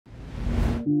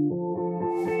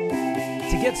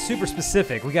To get super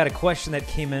specific, we got a question that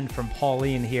came in from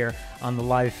Pauline here on the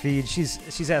live feed.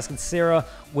 She's asking, Sarah,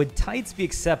 would tights be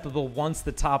acceptable once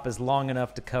the top is long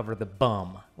enough to cover the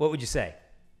bum? What would you say?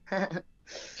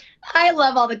 I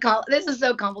love all the this is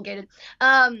so complicated.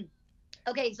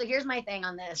 Okay, so here's my thing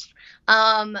on this.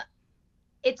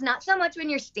 It's not so much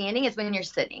when you're standing, it's when you're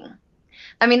sitting.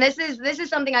 I mean, this is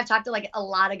something I've talked to like a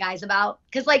lot of guys about,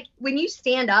 because like when you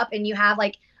stand up and you have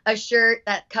like a shirt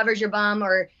that covers your bum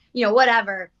or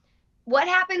whatever, what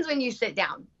happens when you sit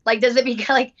down? Like, does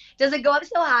it go up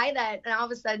so high that all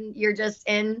of a sudden you're just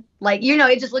in like,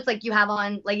 it just looks like you have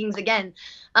on leggings again.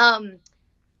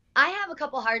 I have a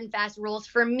couple hard and fast rules.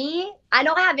 For me, I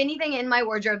don't have anything in my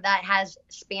wardrobe that has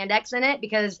spandex in it,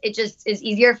 because it just is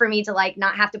easier for me to like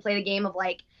not have to play the game of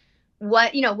like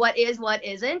what is, what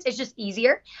isn't. It's just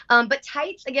easier. But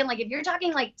tights, again, like if you're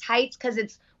talking like tights because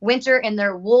it's winter and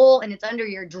they're wool and it's under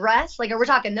your dress, like, we're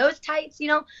talking those tights,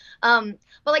 but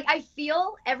like I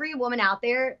feel every woman out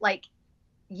there, like,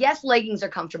 yes, leggings are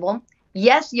comfortable.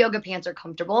 Yes, yoga pants are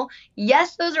comfortable.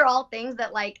 Yes, those are all things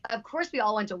that, like, of course we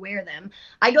all want to wear them.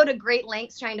 I go to great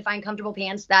lengths trying to find comfortable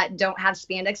pants that don't have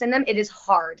spandex in them. It is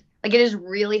hard. Like, it is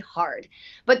really hard.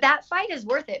 But that fight is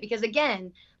worth it, because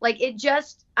again, like,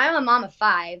 I'm a mom of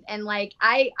 5, and like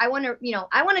I want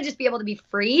to just be able to be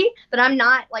free, but I'm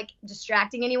not like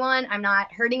distracting anyone. I'm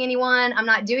not hurting anyone. I'm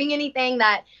not doing anything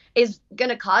that is going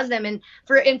to cause them. And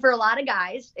for a lot of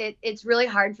guys, it's really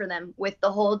hard for them with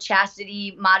the whole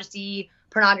chastity, modesty,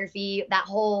 pornography, that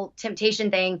whole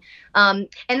temptation thing. And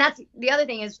that's the other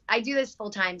thing is I do this full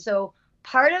time. So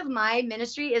part of my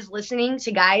ministry is listening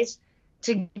to guys,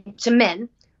 to men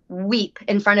weep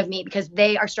in front of me because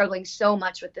they are struggling so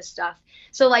much with this stuff.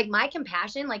 So like my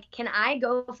compassion, like, can I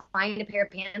go find a pair of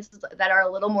pants that are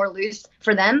a little more loose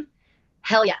for them?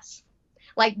 Hell yes.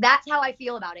 Like, that's how I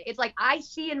feel about it. It's like I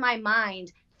see in my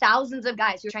mind thousands of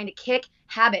guys who are trying to kick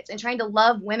habits and trying to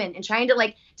love women and trying to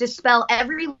like dispel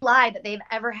every lie that they've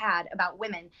ever had about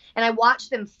women. And I watch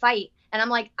them fight, and I'm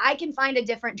like, I can find a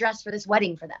different dress for this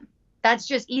wedding for them. That's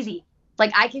just easy.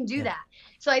 Like, I can do that.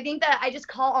 So I think that I just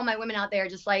call all my women out there,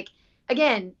 just like,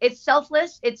 again, it's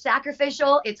selfless, it's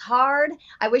sacrificial, it's hard.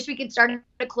 I wish we could start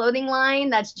a clothing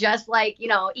line that's just like,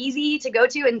 easy to go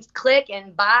to and click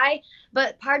and buy.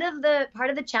 But part of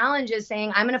the challenge is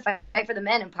saying I'm going to fight for the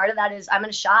men. And part of that is I'm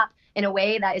going to shop in a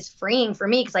way that is freeing for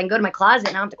me, because I can go to my closet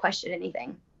and I don't have to question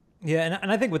anything. Yeah,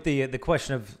 and I think with the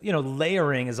question of,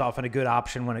 layering is often a good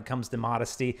option when it comes to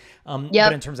modesty.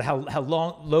 But in terms of how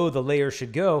low the layer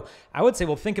should go, I would say,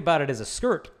 well, think about it as a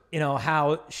skirt.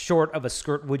 How short of a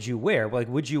skirt would you wear? Like,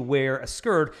 would you wear a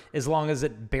skirt as long as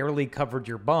it barely covered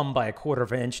your bum by a quarter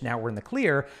of an inch? Now we're in the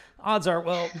clear. Odds are,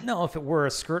 well, no, if it were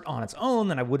a skirt on its own,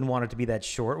 then I wouldn't want it to be that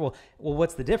short. Well,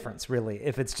 what's the difference, really,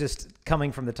 if it's just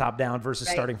coming from the top down versus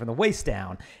starting from the waist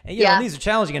down? And, and these are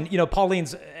challenging. And,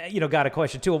 Pauline's, got a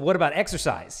question too. Well, what about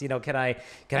exercise? Can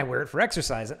I wear it for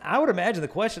exercise? And I would imagine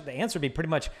the answer would be pretty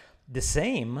much the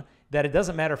same, that it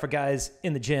doesn't matter if a guy's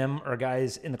in the gym or a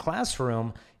guy's in the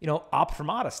classroom, opt for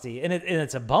modesty. And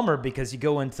it's a bummer, because you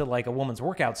go into like a woman's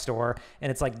workout store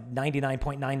and it's like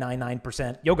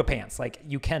 99.999% yoga pants. Like,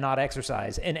 you cannot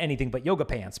exercise in anything but yoga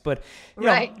pants. But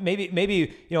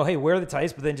maybe hey, wear the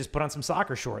tights, but then just put on some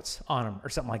soccer shorts on them or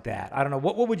something like that. I don't know.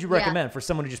 What would you recommend for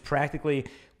someone who just practically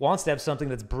wants to have something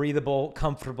that's breathable,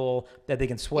 comfortable, that they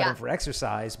can sweat in for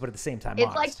exercise, but at the same time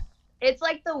modest? It's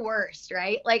like the worst,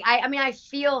 right? Like, I mean, I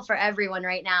feel for everyone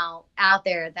right now out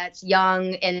there that's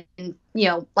young and,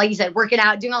 like you said, working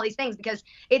out, doing all these things, because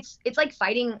it's like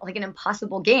fighting like an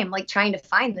impossible game, like trying to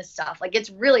find this stuff. Like,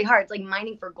 it's really hard. It's like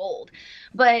mining for gold.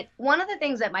 But one of the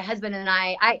things that my husband and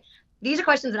these are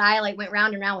questions that I like went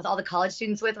round and round with all the college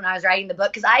students with when I was writing the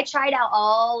book, because I tried out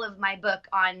all of my book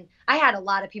I had a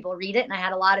lot of people read it and I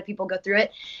had a lot of people go through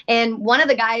it. And one of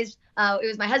the guys, it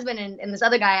was my husband and this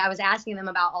other guy, I was asking them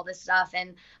about all this stuff.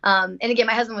 And again,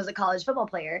 my husband was a college football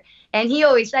player, and he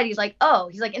always said, he's like,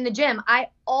 in the gym, I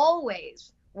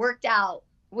always worked out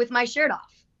with my shirt off.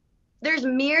 There's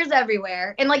mirrors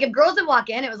everywhere. And like, if girls would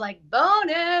walk in, it was like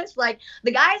bonus. Like,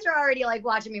 the guys are already like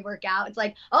watching me work out. It's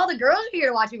like, oh, the girls are here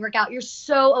to watch me work out. You're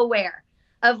so aware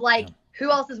of like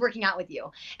who else is working out with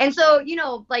you. And so,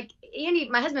 like Andy,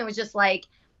 my husband, was just like,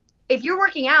 if you're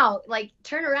working out, like,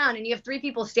 turn around and you have 3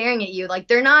 people staring at you. Like,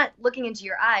 they're not looking into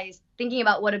your eyes, thinking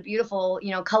about what a beautiful,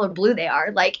 color blue they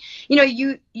are. Like,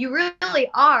 you really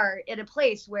are at a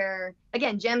place where,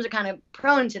 again, gyms are kind of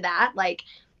prone to that. Like,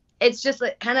 it's just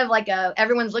like, kind of like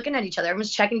everyone's looking at each other,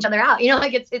 everyone's checking each other out,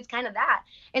 like it's kind of that.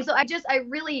 And so I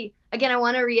really, again, I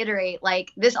want to reiterate,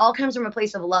 like, this all comes from a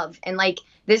place of love, and like,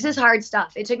 this is hard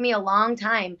stuff. It took me a long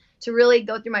time to really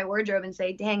go through my wardrobe and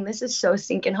say, dang, this is so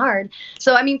stinking hard.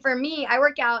 So I mean, for me, I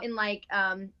work out in like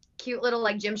cute little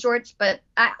like gym shorts, but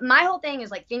my whole thing is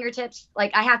like fingertips.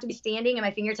 Like, I have to be standing and my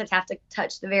fingertips have to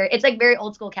touch it's like very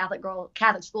old school Catholic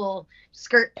school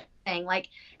skirt thing, like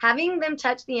having them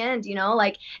touch the end,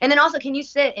 like, and then also, can you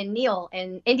sit and kneel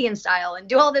in Indian style and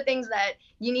do all the things that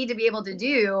you need to be able to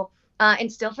do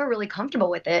and still feel really comfortable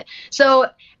with it. So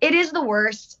it is the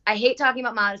worst. I hate talking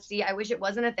about modesty. I wish it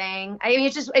wasn't a thing. I mean,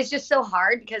 it's just so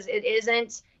hard because it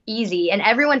isn't easy, and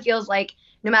everyone feels like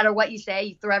no matter what you say,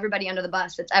 you throw everybody under the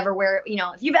bus that's ever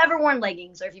if you've ever worn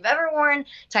leggings or if you've ever worn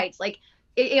tights, like,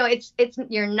 it's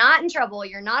you're not in trouble.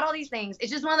 You're not all these things.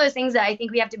 It's just one of those things that I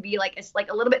think we have to be like, it's like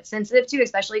a little bit sensitive to,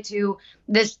 especially to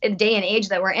this day and age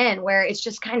that we're in, where it's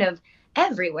just kind of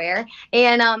everywhere.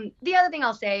 And the other thing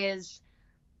I'll say is,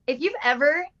 if you've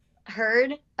ever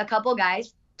heard a couple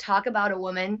guys talk about a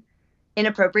woman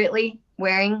inappropriately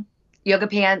wearing yoga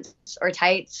pants or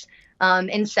tights,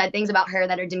 and said things about her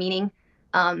that are demeaning,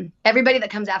 everybody that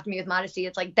comes after me with modesty,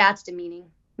 it's like, that's demeaning.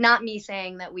 Not me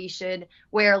saying that we should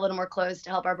wear a little more clothes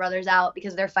to help our brothers out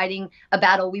because they're fighting a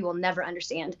battle we will never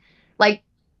understand. Like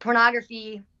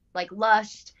pornography, like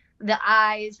lust, the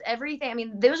eyes, everything. I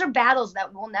mean, those are battles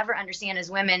that we'll never understand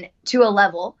as women, to a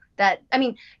level that, I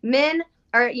mean, men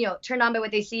are, turned on by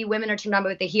what they see. Women are turned on by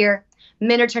what they hear.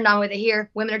 Men are turned on by what they hear.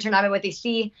 Women are turned on by what they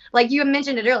see. Like you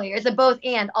mentioned it earlier, it's a both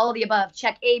and, all of the above.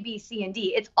 Check A, B, C, and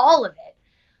D. It's all of it.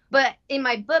 But in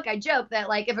my book, I joke that,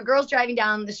 like, if a girl's driving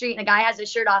down the street and a guy has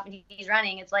his shirt off and he's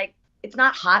running, it's like, it's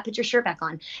not hot, put your shirt back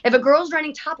on. If a girl's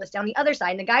running topless down the other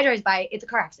side and the guy drives by, it's a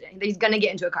car accident. He's going to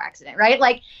get into a car accident, right?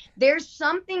 Like, there's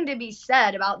something to be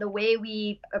said about the way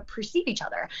we perceive each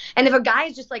other. And if a guy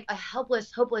is just like a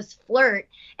helpless, hopeless flirt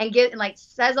and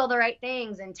says all the right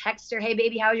things and texts her, hey,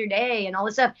 baby, how's your day? And all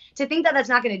this stuff, to think that that's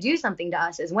not going to do something to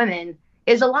us as women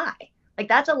is a lie. Like,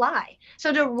 that's a lie.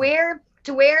 So to wear,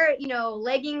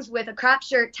 leggings with a crop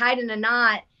shirt tied in a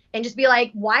knot and just be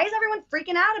like, why is everyone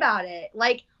freaking out about it?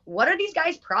 Like, what are these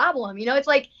guys' problem? It's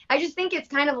like, I just think it's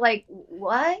kind of like,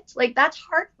 what? Like, that's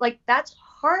hard. Like, that's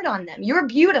hard on them. You're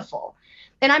beautiful.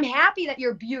 And I'm happy that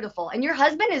you're beautiful. And your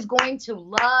husband is going to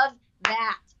love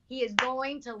that. He is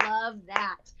going to love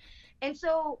that. And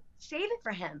so save it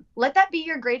for him. Let that be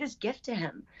your greatest gift to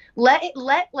him. Let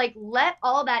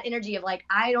all that energy of like,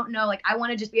 I don't know, like, I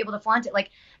want to just be able to flaunt it.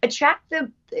 Like, be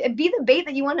the bait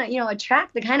that you want to,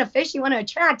 attract, the kind of fish you want to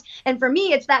attract. And for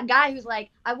me, it's that guy who's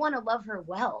like, I want to love her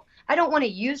well. I don't want to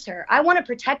use her. I want to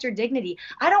protect her dignity.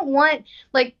 I don't want,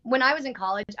 like, when I was in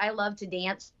college, I loved to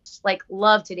dance.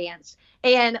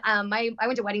 And I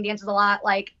went to wedding dances a lot,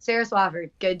 like Sarah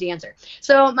Swafford, good dancer.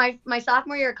 So my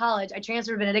sophomore year of college, I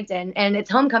transferred to Benedictine, and it's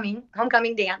homecoming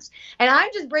dance. And I'm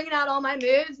just bringing out all my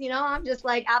moves, I'm just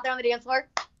like out there on the dance floor.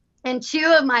 And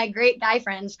two of my great guy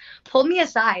friends pulled me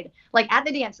aside, like at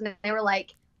the dance, and they were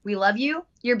like, we love you.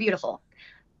 You're beautiful.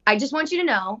 I just want you to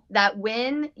know that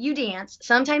when you dance,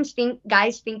 sometimes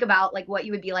guys think about like what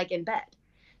you would be like in bed.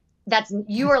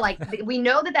 You are like, we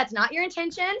know that that's not your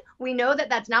intention. We know that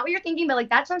that's not what you're thinking, but like,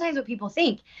 that's sometimes what people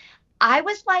think. I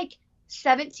was like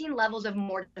 17 levels of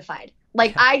mortified.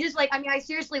 Like, I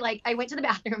seriously, like, I went to the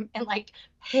bathroom and like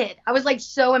hid. I was like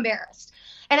so embarrassed.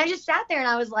 And I just sat there and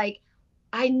I was like,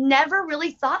 I never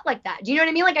really thought like that. Do you know what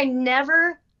I mean? Like, I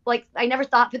never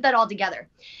put that all together.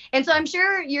 And so I'm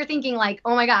sure you're thinking like,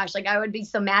 oh my gosh, like I would be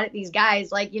so mad at these guys.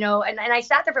 Like, and I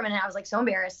sat there for a minute. I was like so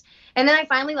embarrassed. And then I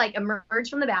finally like emerged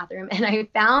from the bathroom and I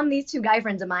found these two guy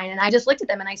friends of mine. And I just looked at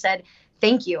them and I said,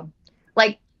 thank you.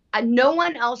 Like, no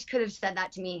one else could have said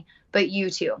that to me, but you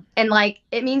two. And like,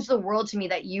 it means the world to me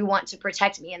that you want to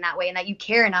protect me in that way and that you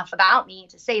care enough about me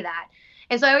to say that.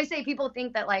 And so I always say, people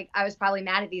think that like I was probably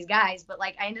mad at these guys, but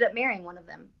like I ended up marrying one of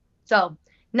them. So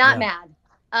not mad.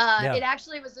 It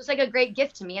actually was just like a great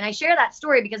gift to me. And I share that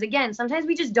story because, again, sometimes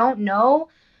we just don't know.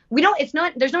 There's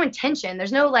no intention.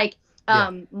 There's no like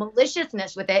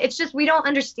maliciousness with it. It's just, we don't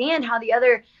understand how the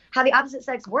opposite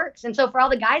sex works. And so for all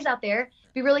the guys out there,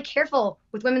 be really careful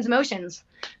with women's emotions.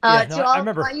 I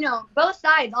remember, both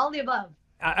sides, all the above.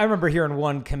 I remember hearing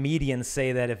one comedian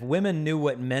say that if women knew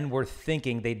what men were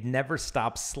thinking, they'd never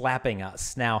stop slapping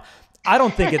us. Now, I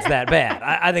don't think it's that bad.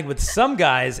 I think with some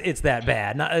guys, it's that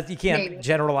bad. You can't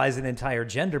generalize an entire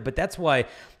gender, but that's why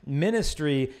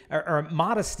ministry or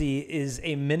modesty is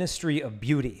a ministry of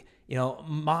beauty.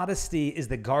 Modesty is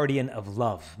the guardian of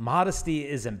love. Modesty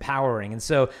is empowering. And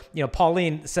so,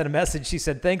 Pauline sent a message. She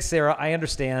said, thanks, Sarah. I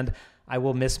understand. I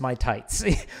will miss my tights.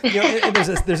 And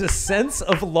there's a sense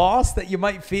of loss that you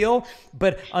might feel,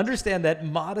 but understand that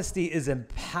modesty is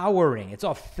empowering. It's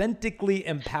authentically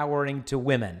empowering to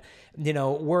women.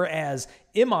 Whereas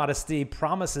immodesty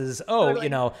promises, totally.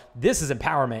 This is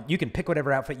empowerment. You can pick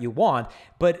whatever outfit you want,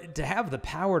 but to have the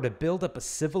power to build up a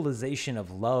civilization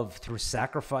of love through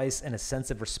sacrifice and a sense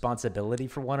of responsibility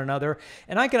for one another.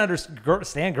 And I can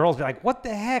understand girls be like, what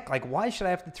the heck? Like, why should I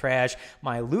have to trash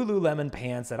my Lululemon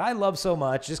pants that I love so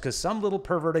much just because some little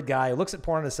perverted guy who looks at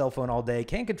porn on his cell phone all day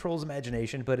can't control his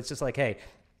imagination? But it's just like, hey,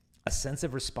 a sense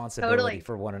of responsibility totally.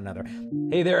 For one another.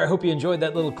 Hey there, I hope you enjoyed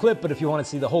that little clip, but if you want to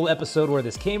see the whole episode where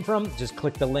this came from, just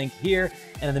click the link here.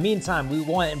 And in the meantime, we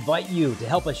want to invite you to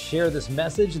help us share this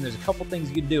message, and there's a couple things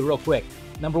you can do real quick.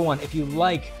 Number one, if you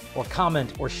like or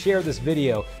comment or share this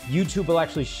video, YouTube will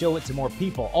actually show it to more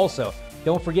people. Also,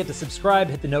 don't forget to subscribe,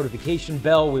 hit the notification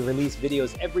bell. We release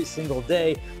videos every single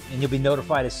day, and you'll be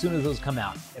notified as soon as those come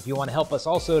out. If you want to help us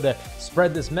also to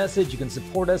spread this message, you can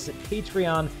support us at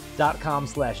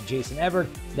patreon.com/Jason Evert.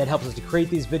 That helps us to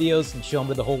create these videos and show them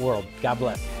to the whole world. God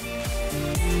bless.